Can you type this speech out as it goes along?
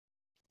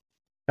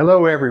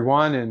Hello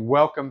everyone and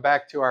welcome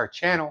back to our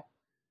channel.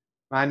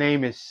 My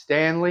name is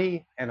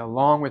Stanley and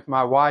along with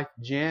my wife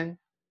Jen,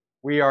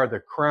 we are the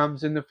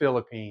Crumbs in the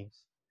Philippines.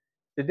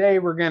 Today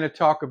we're going to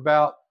talk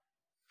about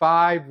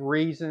 5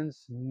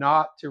 reasons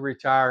not to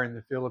retire in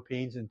the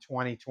Philippines in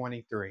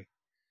 2023.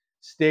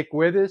 Stick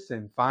with us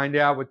and find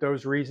out what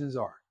those reasons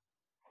are.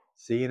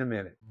 See you in a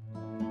minute.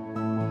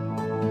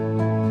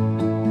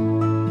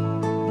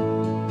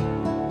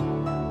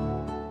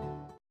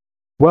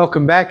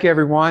 Welcome back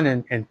everyone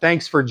and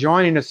thanks for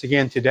joining us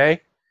again today.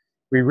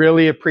 We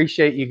really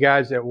appreciate you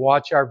guys that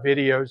watch our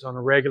videos on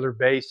a regular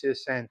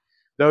basis, and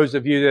those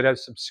of you that have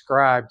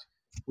subscribed,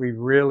 we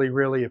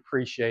really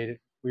appreciate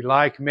it. We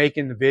like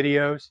making the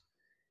videos,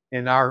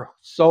 and our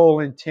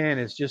sole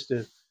intent is just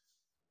to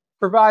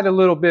provide a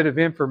little bit of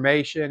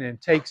information and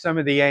take some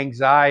of the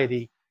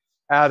anxiety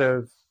out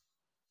of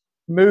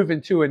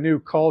moving to a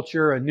new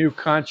culture, a new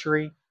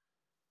country,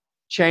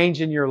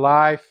 changing your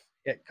life,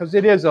 because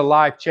it is a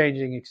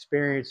life-changing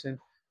experience, and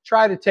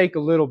try to take a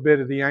little bit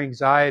of the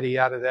anxiety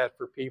out of that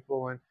for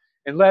people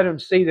and let them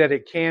see that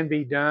it can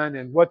be done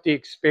and what the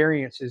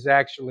experience is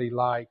actually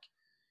like.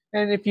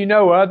 And if you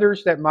know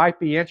others that might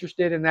be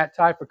interested in that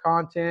type of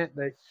content,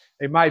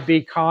 they might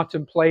be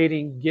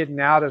contemplating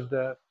getting out of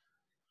the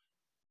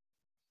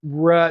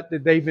rut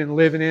that they've been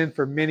living in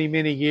for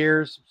many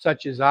years,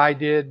 such as I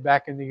did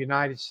back in the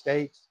United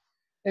States,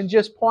 and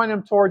just point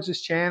them towards this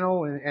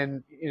channel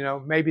and you know,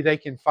 maybe they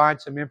can find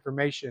some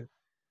information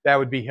that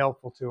would be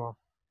helpful to them.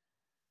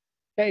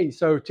 Okay,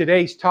 so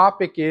today's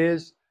topic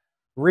is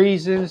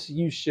reasons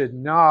you should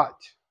not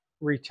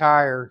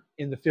retire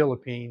in the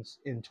Philippines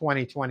in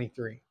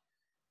 2023.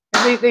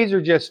 And these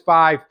are just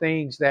 5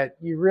 things that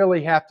you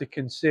really have to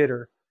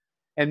consider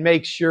and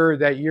make sure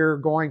that you're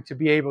going to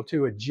be able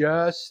to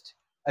adjust,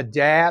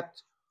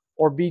 adapt,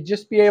 or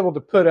just be able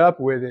to put up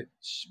with it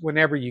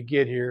whenever you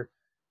get here.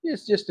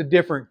 It's just a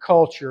different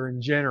culture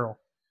in general.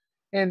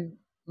 And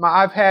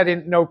I've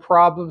had no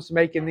problems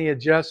making the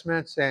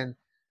adjustments, and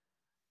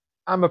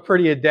I'm a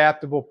pretty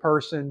adaptable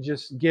person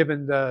just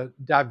given the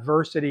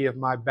diversity of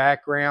my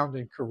background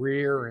and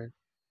career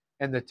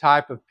and the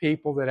type of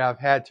people that I've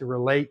had to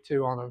relate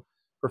to on a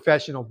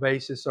professional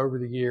basis over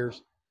the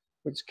years,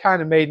 which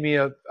kind of made me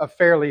a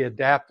fairly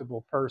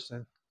adaptable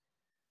person.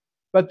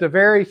 But the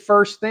very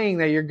first thing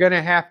that you're going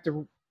to have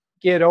to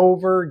get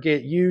over,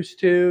 get used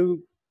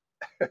to,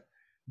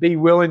 be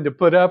willing to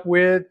put up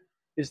with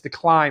is the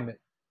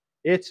climate.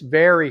 It's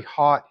very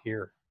hot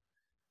here.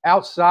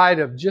 Outside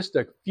of just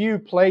a few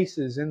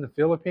places in the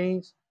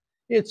Philippines,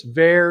 it's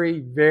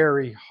very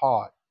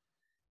hot.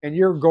 And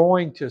you're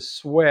going to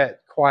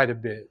sweat quite a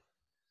bit.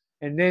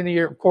 And then,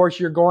 of course,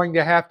 you're going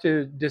to have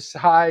to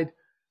decide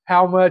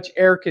how much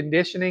air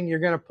conditioning you're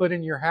going to put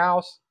in your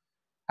house,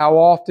 how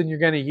often you're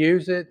going to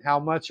use it, how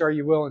much are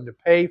you willing to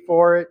pay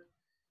for it.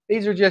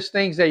 These are just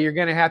things that you're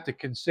going to have to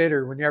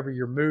consider whenever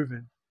you're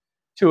moving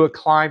to a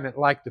climate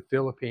like the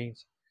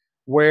Philippines,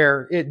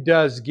 where it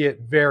does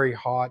get very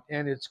hot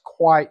and it's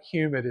quite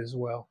humid as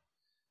well.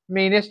 I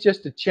mean, it's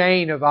just a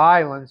chain of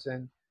islands,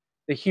 and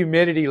the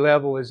humidity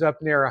level is up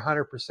near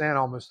 100%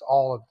 almost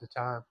all of the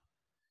time.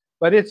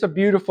 But it's a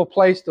beautiful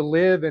place to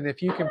live, and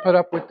if you can put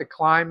up with the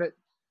climate,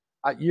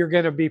 you're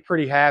going to be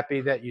pretty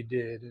happy that you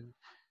did. And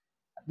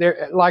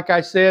there, like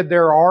I said,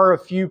 there are a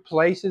few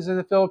places in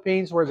the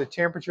Philippines where the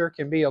temperature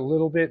can be a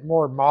little bit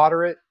more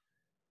moderate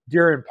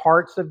during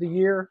parts of the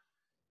year.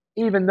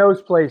 Even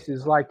those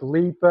places like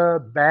Lipa,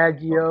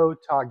 Baguio,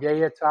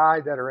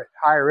 Tagaytay that are at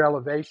higher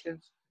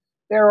elevations,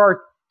 there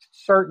are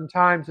certain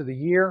times of the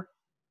year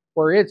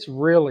where it's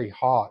really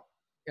hot.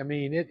 I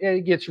mean,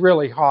 it gets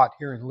really hot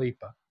here in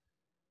Lipa.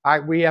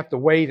 We have to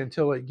wait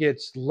until it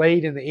gets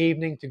late in the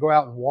evening to go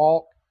out and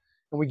walk,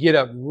 and we get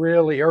up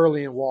really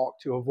early and walk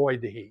to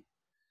avoid the heat.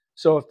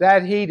 So if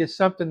that heat is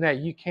something that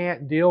you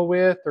can't deal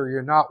with or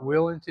you're not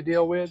willing to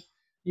deal with,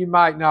 you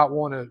might not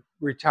want to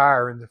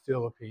retire in the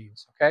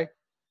Philippines, okay?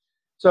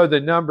 So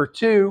the number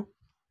 2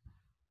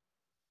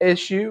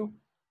 issue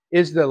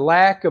is the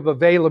lack of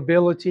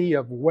availability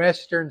of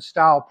Western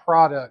style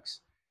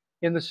products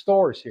in the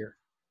stores here.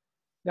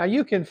 Now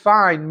you can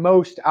find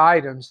most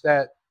items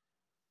that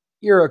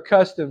you're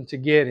accustomed to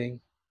getting.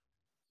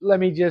 Let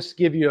me just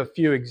give you a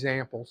few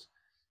examples.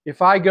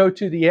 If I go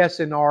to the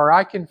SNR,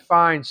 I can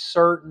find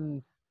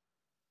certain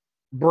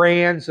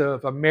brands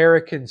of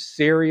American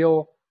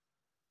cereal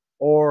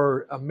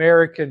or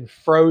American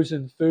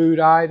frozen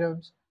food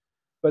items,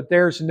 but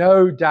there's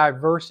no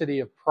diversity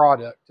of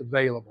product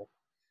available.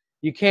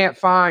 You can't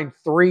find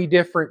 3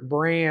 different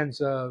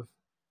brands of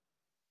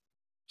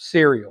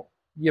cereal.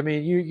 I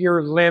mean,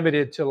 you're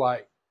limited to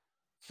like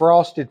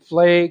Frosted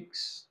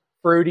Flakes,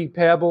 Fruity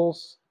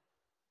Pebbles,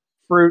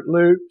 Fruit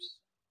Loops,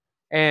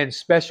 and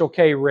Special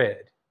K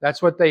Red.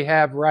 That's what they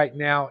have right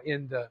now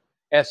in the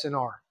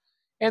SNR.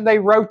 And they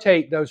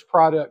rotate those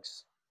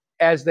products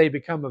as they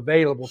become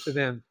available to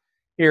them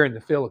here in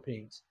the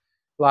Philippines.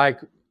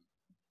 Like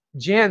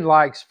Jen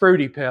likes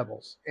Fruity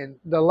Pebbles, and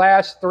the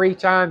last 3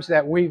 times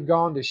that we've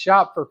gone to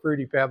shop for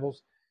Fruity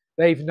Pebbles,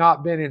 they've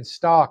not been in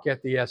stock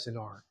at the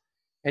SNR.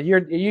 And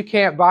you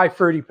can't buy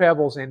Fruity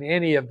Pebbles in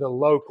any of the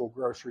local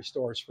grocery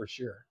stores for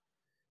sure.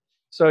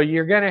 So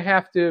you're going to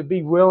have to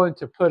be willing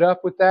to put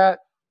up with that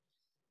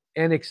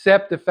and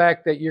accept the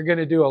fact that you're going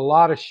to do a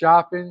lot of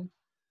shopping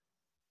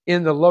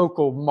in the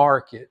local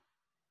market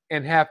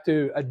and have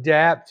to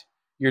adapt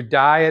your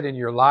diet and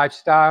your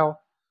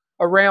lifestyle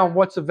around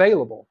what's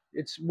available.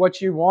 It's what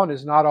you want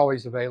is not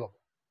always available.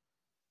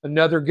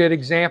 Another good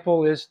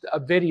example is a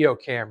video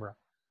camera.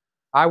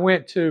 I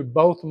went to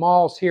both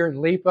malls here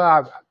in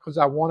Lipa because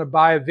I want to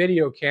buy a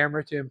video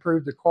camera to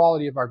improve the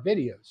quality of our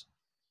videos.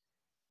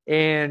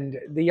 And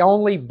the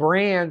only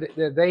brand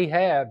that they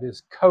have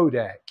is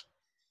Kodak,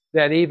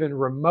 that even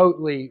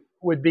remotely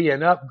would be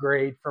an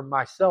upgrade from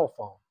my cell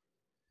phone.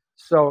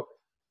 So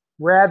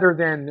rather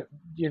than,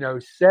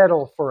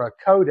 settle for a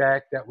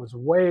Kodak that was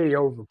way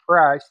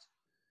overpriced,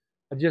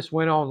 I just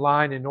went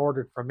online and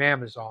ordered from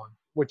Amazon,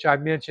 which I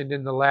mentioned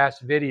in the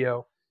last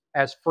video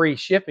as free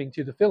shipping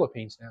to the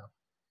Philippines now,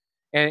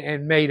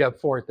 and made up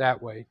for it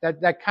that way.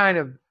 That kind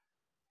of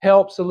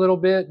helps a little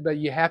bit, but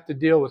you have to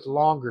deal with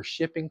longer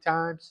shipping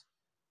times.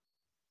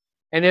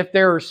 And if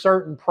there are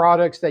certain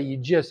products that you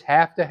just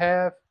have to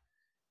have,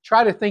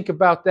 try to think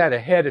about that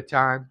ahead of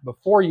time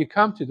before you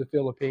come to the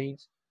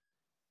Philippines,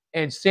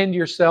 and send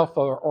yourself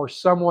or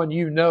someone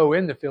you know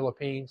in the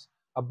Philippines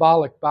a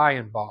bulk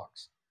buy-in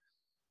box,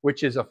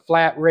 which is a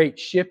flat rate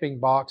shipping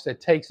box that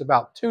takes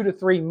about 2 to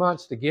 3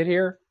 months to get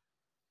here.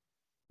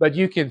 But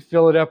you can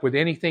fill it up with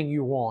anything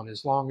you want,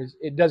 as long as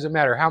it doesn't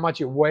matter how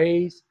much it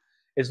weighs,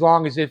 as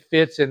long as it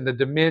fits in the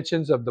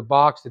dimensions of the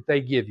box that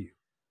they give you.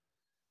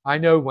 I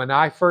know when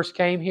I first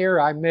came here,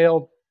 I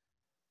mailed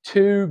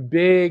 2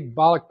 big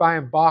bulk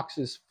buy-in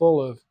boxes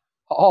full of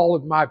all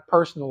of my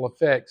personal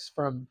effects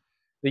from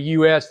the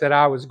U.S. that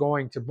I was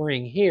going to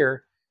bring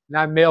here, and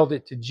I mailed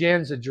it to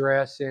Jen's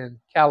address in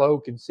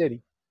Caloocan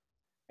City.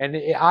 And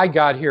I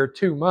got here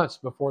 2 months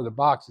before the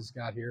boxes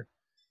got here.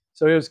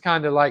 So it was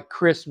kind of like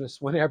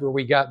Christmas whenever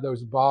we got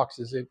those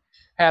boxes. It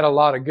had a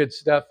lot of good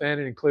stuff in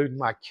it, including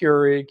my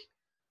Keurig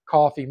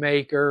coffee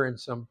maker and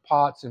some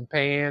pots and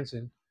pans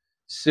and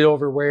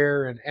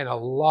silverware and a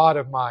lot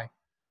of my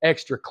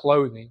extra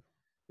clothing.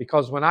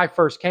 Because when I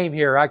first came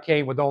here, I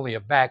came with only a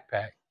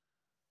backpack.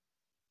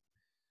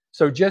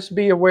 So just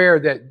be aware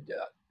that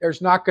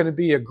there's not going to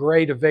be a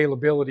great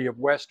availability of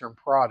Western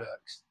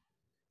products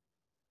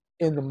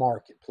in the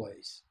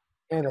marketplace,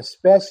 and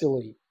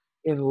especially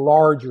in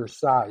larger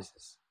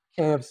sizes.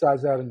 Can't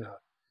emphasize that enough.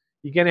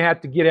 You're going to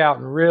have to get out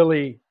and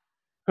really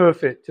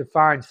hoof it to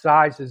find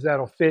sizes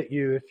that'll fit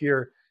you if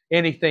you're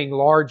anything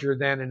larger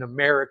than an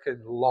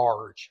American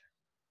large.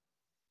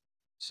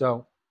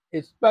 So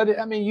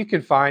you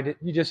can find it.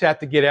 You just have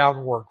to get out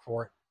and work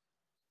for it.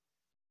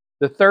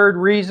 The third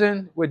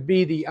reason would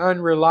be the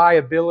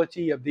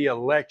unreliability of the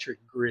electric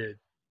grid.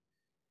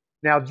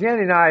 Now, Jen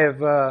and I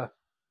have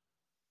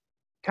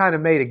kind of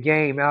made a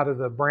game out of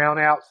the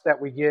brownouts that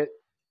we get,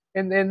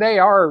 and they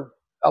are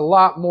a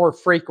lot more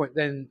frequent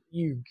than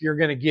you're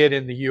going to get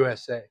in the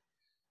USA.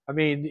 I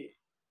mean,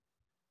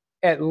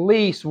 at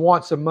least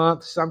once a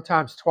month,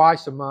 sometimes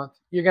twice a month,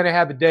 you're going to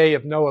have a day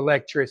of no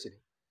electricity.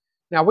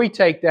 Now, we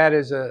take that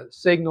as a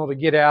signal to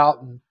get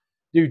out and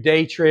do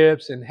day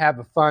trips and have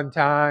a fun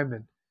time,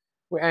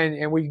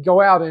 and we go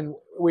out and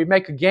we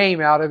make a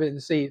game out of it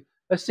and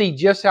let's see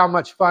just how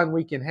much fun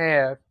we can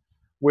have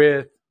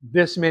with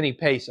this many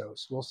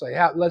pesos. We'll say,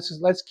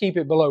 let's keep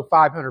it below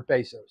 500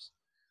 pesos,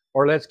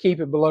 or let's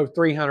keep it below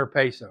 300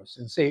 pesos,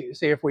 and see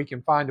if we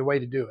can find a way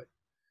to do it.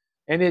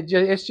 And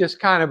it's just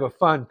kind of a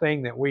fun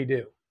thing that we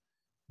do.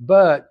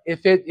 But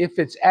if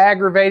it's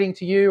aggravating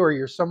to you, or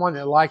you're someone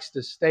that likes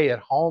to stay at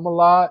home a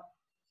lot,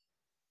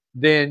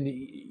 then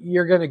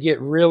you're going to get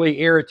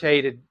really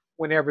irritated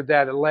whenever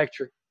that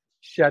electric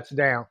shuts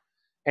down.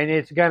 And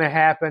it's going to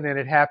happen, and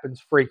it happens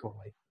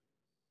frequently.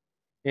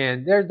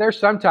 And there's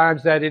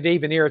sometimes that it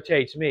even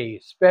irritates me,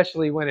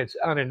 especially when it's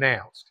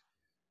unannounced.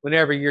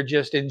 Whenever you're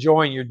just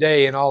enjoying your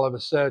day and all of a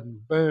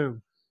sudden,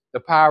 boom, the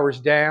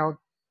power's down.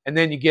 And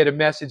then you get a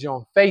message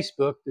on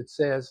Facebook that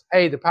says,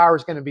 hey, the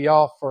power's going to be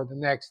off for the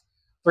next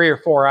 3 or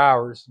 4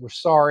 hours. We're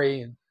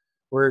sorry, and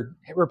we're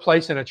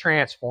replacing a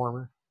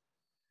transformer.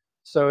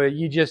 So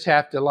you just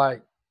have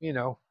to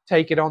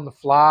take it on the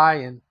fly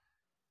and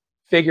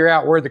figure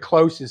out where the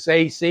closest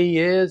AC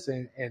is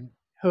and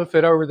hoof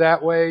it over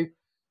that way.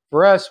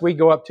 For us, we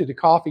go up to the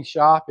coffee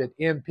shop at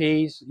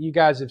MP's. You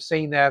guys have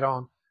seen that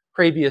on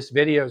previous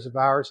videos of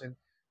ours, and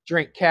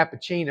drink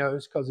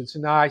cappuccinos because it's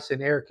nice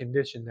and air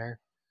conditioned there.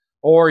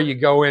 Or you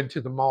go into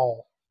the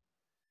mall,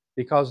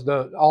 because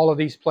all of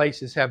these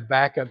places have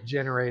backup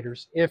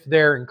generators if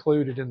they're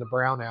included in the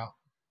brownout.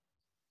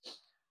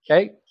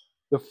 Okay,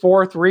 the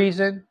fourth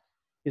reason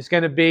is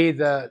going to be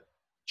the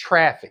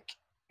traffic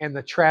and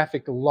the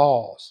traffic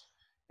laws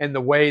and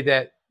the way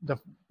that the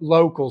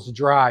locals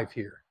drive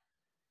here.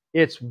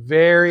 It's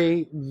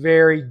very,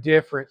 very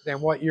different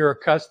than what you're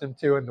accustomed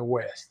to in the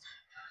West.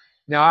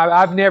 Now,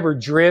 I've never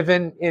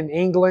driven in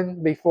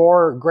England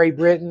before, or Great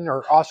Britain,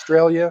 or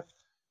Australia,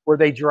 where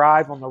they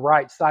drive on the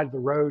right side of the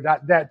road.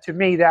 To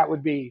me, that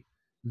would be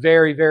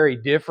very, very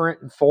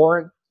different and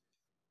foreign.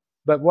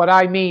 But what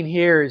I mean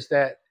here is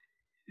that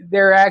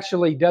there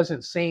actually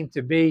doesn't seem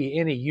to be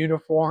any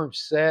uniform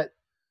set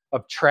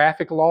of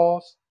traffic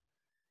laws.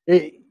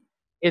 It,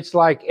 it's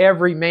like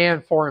every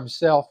man for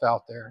himself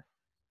out there.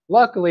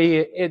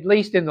 Luckily, at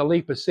least in the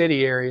Lipa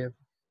City area,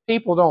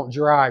 people don't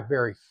drive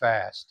very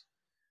fast.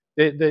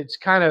 It's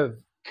kind of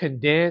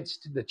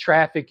condensed. The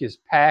traffic is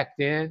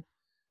packed in,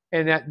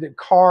 and that the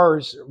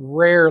cars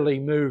rarely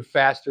move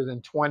faster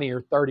than 20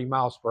 or 30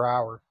 miles per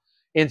hour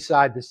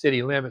inside the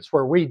city limits,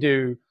 where we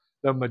do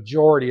the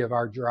majority of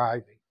our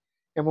driving.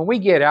 And when we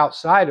get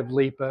outside of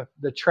Lipa,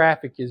 the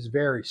traffic is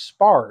very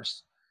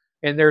sparse,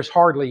 and there's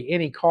hardly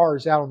any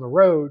cars out on the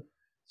road,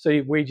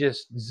 so we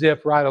just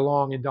zip right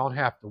along and don't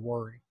have to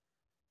worry.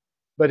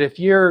 But if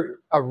you're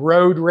a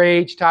road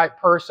rage type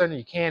person,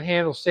 you can't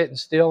handle sitting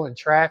still in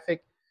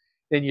traffic,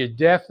 then you're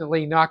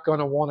definitely not going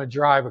to want to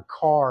drive a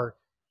car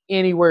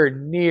anywhere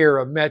near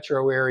a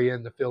metro area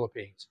in the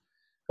Philippines.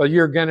 But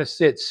you're going to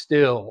sit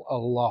still a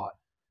lot.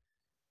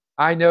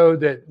 I know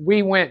that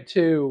we went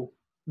to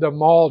the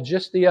mall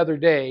just the other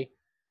day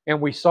and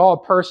we saw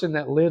a person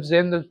that lives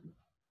in the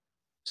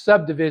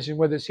subdivision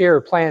with us here,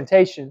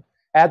 Plantation,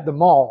 at the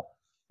mall.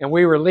 And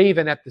we were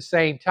leaving at the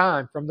same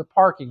time from the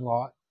parking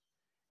lot.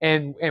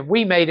 And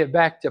we made it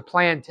back to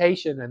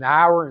Plantation an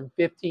hour and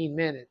 15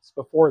 minutes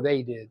before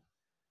they did,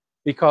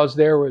 because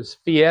there was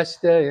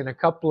fiesta and a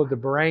couple of the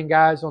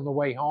barangays on the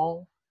way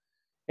home,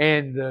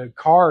 and the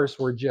cars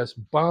were just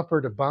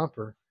bumper to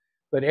bumper.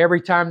 But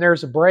every time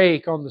there's a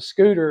break on the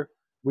scooter,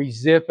 we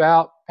zip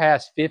out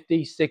past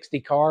 50,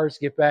 60 cars,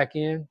 get back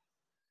in,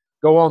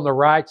 go on the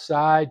right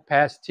side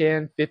past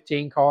 10,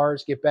 15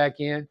 cars, get back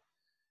in.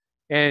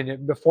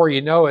 And before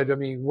you know it, I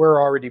mean,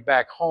 we're already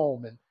back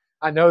home. And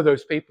I know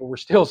those people were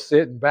still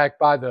sitting back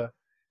by the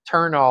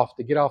turnoff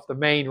to get off the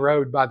main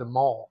road by the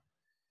mall.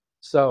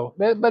 So,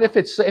 but if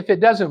it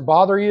doesn't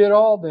bother you at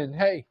all, then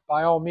hey,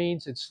 by all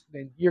means,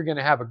 then you're going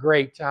to have a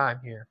great time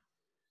here.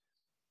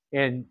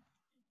 And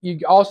you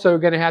also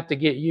going to have to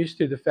get used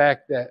to the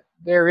fact that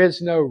there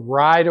is no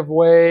right of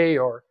way,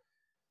 or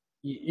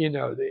you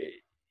know,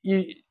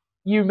 you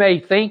you may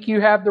think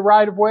you have the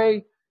right of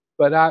way,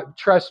 but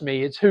trust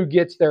me, it's who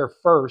gets there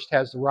first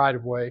has the right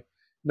of way,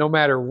 no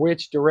matter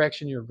which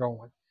direction you're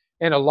going.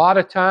 And a lot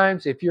of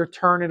times, if you're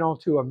turning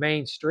onto a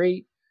main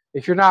street,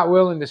 if you're not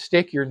willing to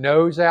stick your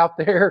nose out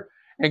there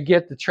and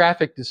get the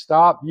traffic to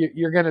stop,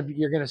 you're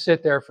gonna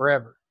sit there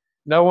forever.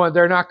 No one,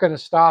 they're not going to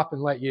stop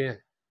and let you in.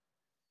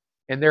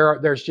 And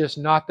there's just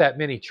not that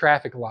many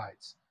traffic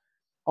lights.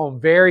 On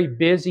very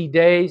busy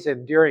days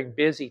and during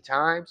busy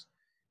times,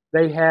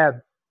 they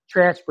have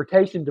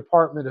transportation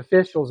department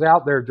officials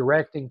out there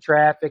directing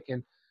traffic,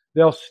 and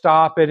they'll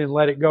stop it and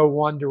let it go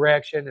one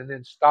direction and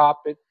then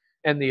stop it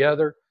and the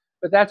other.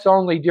 But that's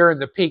only during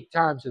the peak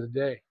times of the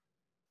day.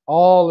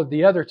 All of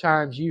the other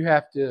times you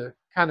have to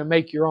kind of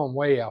make your own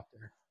way out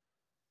there.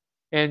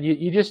 And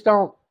you just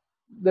don't,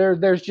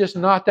 there's just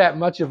not that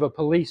much of a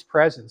police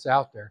presence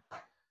out there.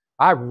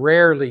 I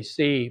rarely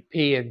see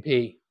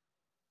P&P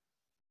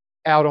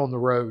out on the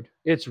road.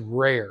 It's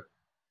rare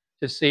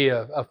to see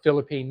a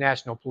Philippine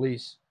National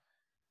Police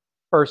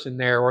person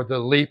there, or the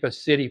Lipa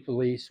City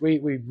Police.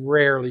 We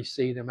rarely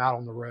see them out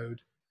on the road.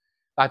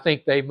 I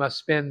think they must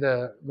spend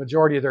the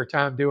majority of their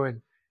time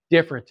doing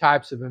different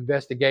types of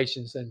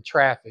investigations than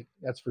traffic,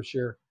 that's for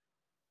sure.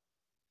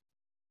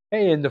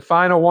 Hey, and the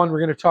final one we're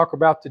going to talk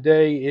about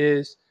today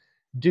is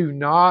do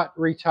not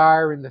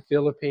retire in the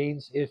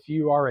Philippines if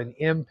you are an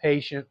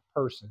impatient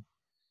person.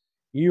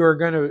 You are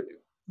going to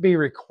be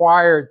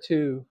required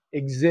to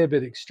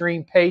exhibit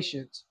extreme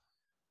patience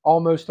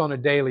almost on a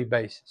daily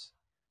basis.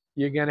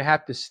 You're going to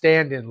have to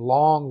stand in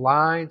long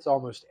lines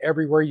almost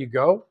everywhere you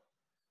go,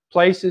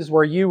 places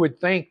where you would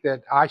think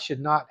that I should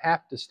not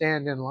have to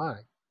stand in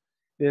line.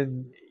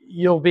 Then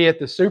you'll be at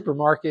the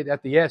supermarket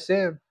at the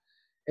SM,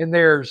 and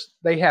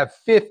they have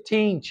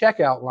 15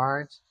 checkout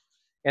lines,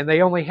 and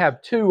they only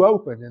have 2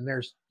 open, and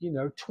there's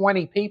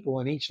 20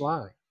 people in each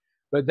line,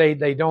 but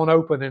they don't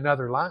open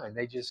another line.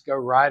 They just go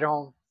right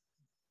on,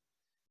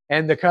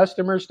 and the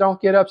customers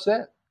don't get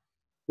upset.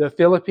 The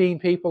Philippine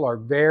people are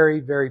very,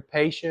 very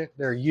patient.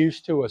 They're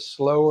used to a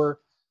slower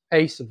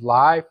pace of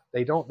life.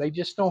 They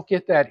just don't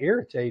get that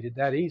irritated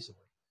that easily.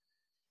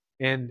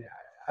 And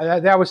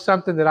that was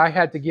something that I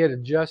had to get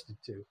adjusted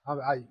to.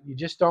 You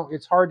just don't.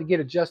 It's hard to get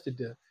adjusted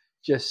to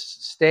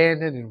just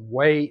standing and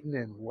waiting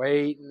and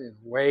waiting and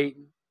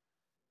waiting.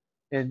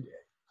 And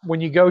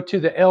when you go to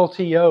the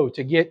LTO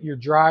to get your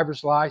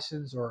driver's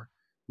license or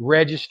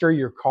register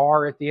your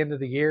car at the end of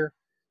the year,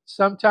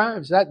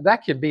 sometimes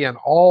that can be an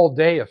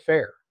all-day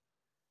affair.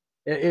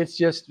 It's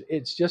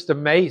just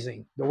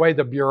amazing the way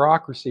the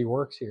bureaucracy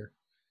works here.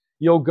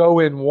 You'll go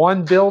in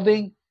one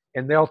building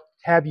and they'll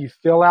have you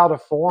fill out a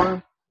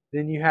form.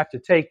 Then you have to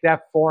take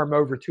that form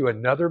over to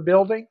another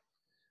building.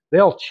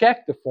 They'll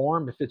check the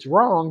form. If it's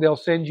wrong, they'll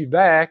send you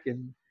back,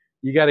 and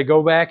you got to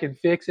go back and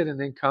fix it and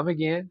then come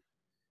again.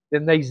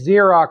 Then they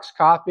Xerox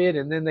copy it,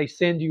 and then they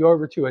send you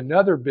over to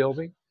another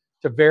building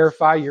to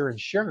verify your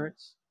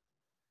insurance.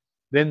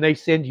 Then they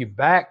send you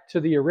back to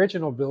the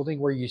original building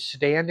where you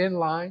stand in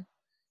line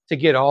to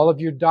get all of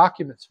your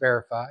documents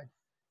verified.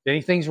 If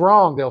anything's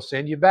wrong, they'll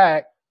send you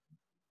back,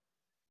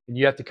 and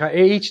you have to come.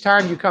 Each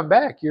time you come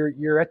back,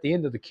 you're at the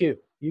end of the queue.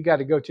 You got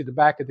to go to the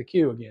back of the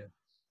queue again.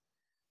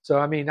 So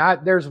I mean,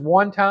 there's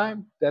one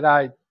time that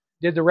I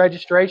did the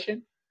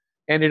registration,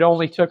 and it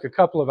only took a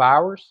couple of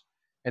hours.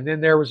 And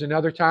then there was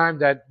another time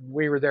that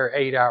we were there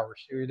 8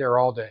 hours. We were there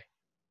all day.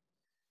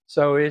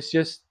 So it's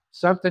just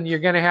something you're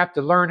going to have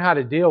to learn how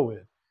to deal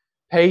with.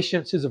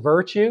 Patience is a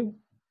virtue.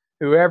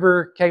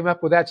 Whoever came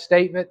up with that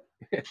statement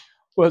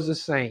was a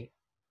saint,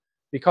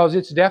 because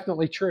it's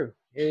definitely true.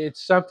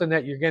 It's something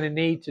that you're going to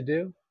need to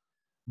do.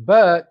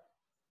 But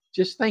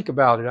just think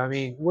about it. I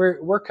mean,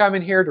 we're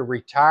coming here to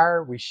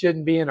retire. We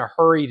shouldn't be in a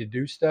hurry to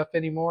do stuff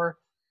anymore.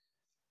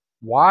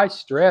 Why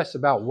stress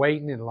about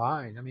waiting in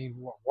line? I mean,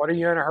 what are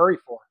you in a hurry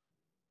for?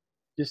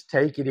 Just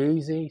take it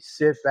easy,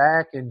 sit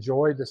back,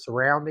 enjoy the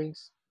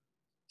surroundings,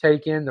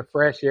 take in the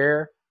fresh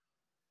air.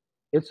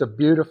 It's a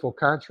beautiful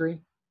country.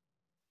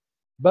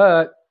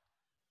 But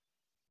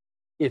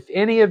if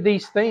any of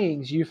these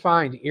things you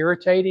find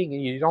irritating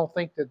and you don't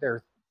think that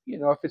they're,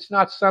 if it's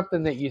not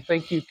something that you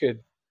think you could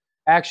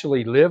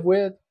actually live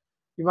with,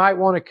 you might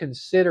want to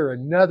consider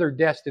another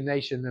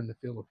destination than the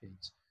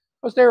Philippines.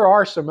 Because there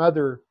are some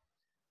other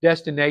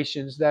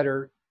destinations that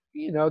are,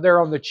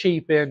 they're on the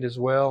cheap end as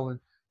well. And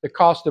the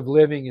cost of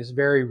living is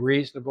very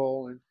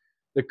reasonable. And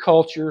the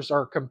cultures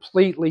are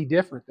completely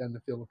different than the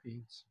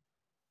Philippines.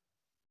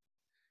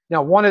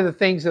 Now, one of the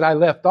things that I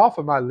left off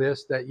of my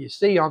list that you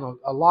see on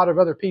a lot of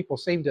other people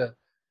seem to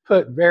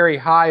put very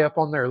high up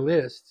on their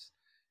lists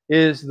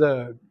is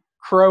the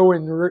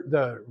crowing,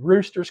 the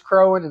roosters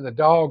crowing and the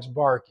dogs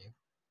barking.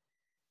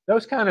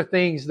 Those kind of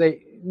things,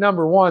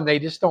 number one, they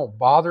just don't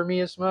bother me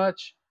as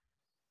much.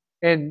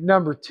 And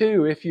number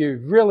two, if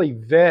you really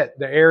vet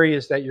the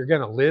areas that you're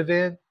going to live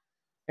in,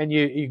 and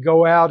you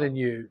go out and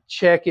you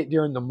check it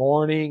during the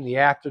morning, the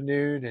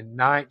afternoon, and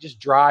night, just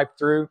drive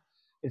through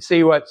and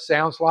see what it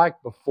sounds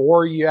like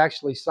before you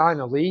actually sign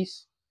a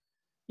lease,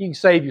 you can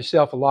save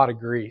yourself a lot of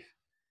grief.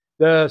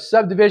 The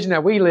subdivision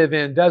that we live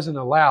in doesn't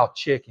allow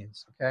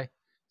chickens, okay?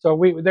 So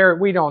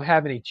we don't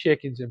have any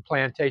chickens in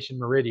Plantation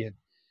Meridian,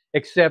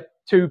 except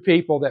two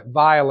people that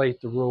violate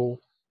the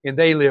rule, and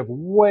they live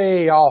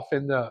way off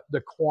in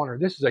the corner.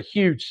 This is a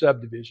huge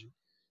subdivision.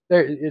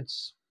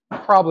 It's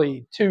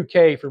probably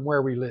 2K from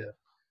where we live.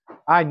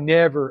 I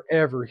never,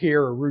 ever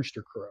hear a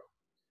rooster crow.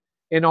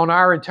 And on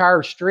our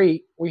entire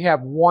street, we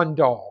have one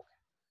dog.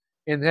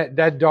 And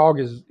that dog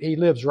he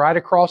lives right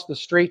across the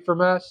street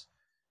from us.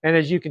 And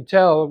as you can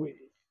tell,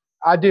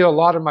 I do a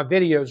lot of my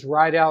videos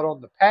right out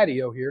on the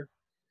patio here.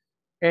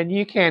 And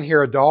you can't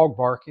hear a dog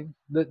barking.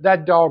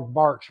 That dog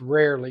barks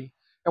rarely.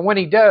 And when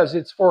he does,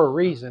 it's for a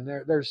reason.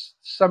 There's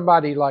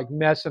somebody like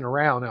messing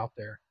around out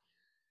there.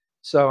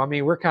 So, I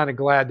mean, we're kind of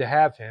glad to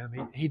have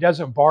him. He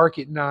doesn't bark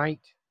at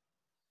night.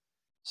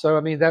 So,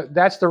 I mean,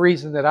 that's the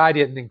reason that I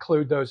didn't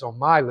include those on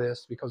my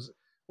list, because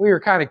we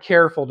were kind of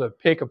careful to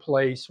pick a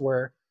place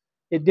where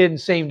it didn't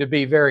seem to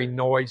be very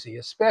noisy,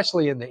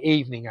 especially in the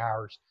evening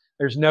hours.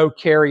 There's no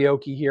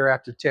karaoke here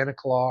after 10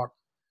 o'clock.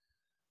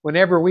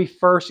 Whenever we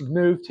first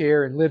moved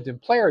here and lived in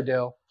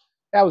Plaridel,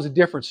 that was a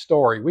different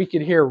story. We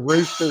could hear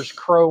roosters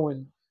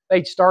crowing.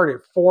 They'd start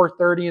at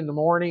 4:30 in the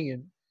morning,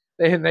 and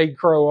then they'd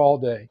crow all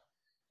day.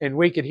 And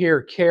we could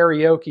hear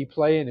karaoke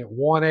playing at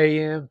 1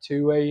 a.m.,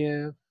 2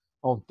 a.m.,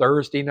 on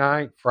Thursday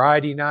night,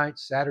 Friday night,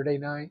 Saturday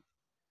night.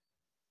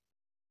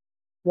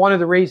 One of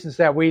the reasons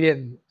that we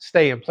didn't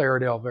stay in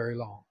Plaridel very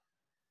long.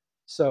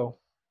 So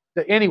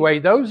anyway,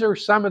 those are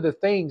some of the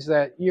things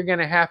that you're going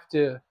to have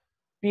to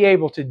be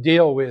able to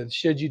deal with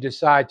should you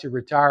decide to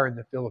retire in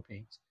the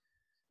Philippines.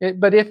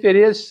 But if it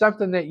is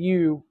something that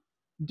you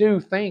do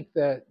think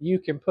that you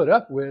can put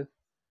up with,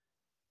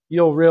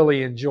 you'll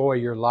really enjoy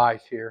your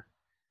life here.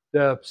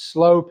 The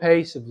slow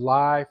pace of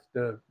life,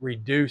 the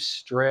reduced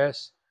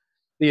stress,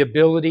 the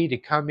ability to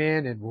come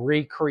in and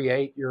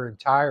recreate your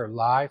entire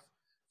life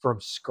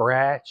from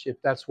scratch,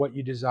 if that's what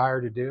you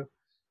desire to do.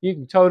 You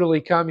can totally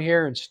come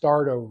here and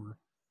start over.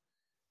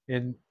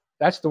 And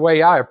that's the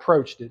way I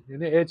approached it.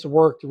 And it's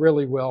worked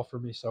really well for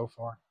me so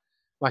far.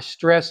 My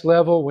stress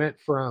level went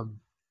from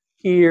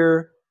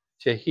here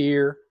to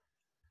here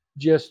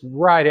just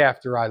right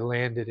after I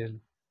landed in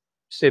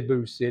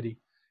Cebu City.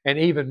 And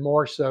even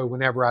more so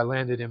whenever I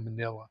landed in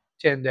Manila,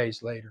 10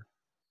 days later.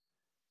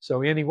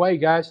 So anyway,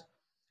 guys,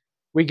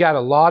 we got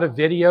a lot of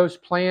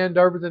videos planned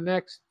over the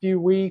next few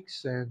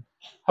weeks, and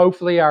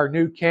hopefully our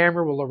new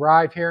camera will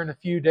arrive here in a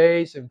few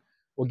days, and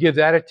we'll give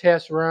that a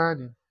test run.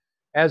 And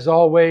as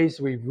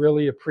always, we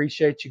really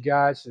appreciate you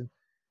guys, and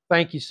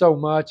thank you so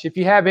much. If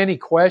you have any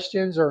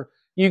questions, or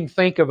you can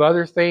think of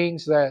other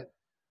things that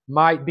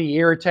might be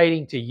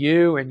irritating to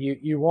you and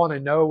you want to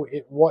know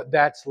what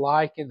that's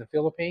like in the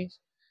Philippines,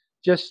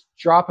 just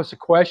drop us a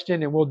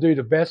question and we'll do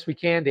the best we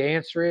can to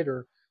answer it,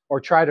 or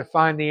try to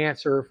find the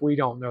answer if we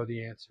don't know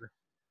the answer.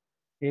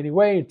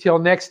 Anyway, until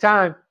next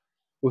time,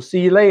 we'll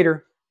see you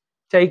later.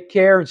 Take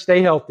care and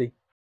stay healthy.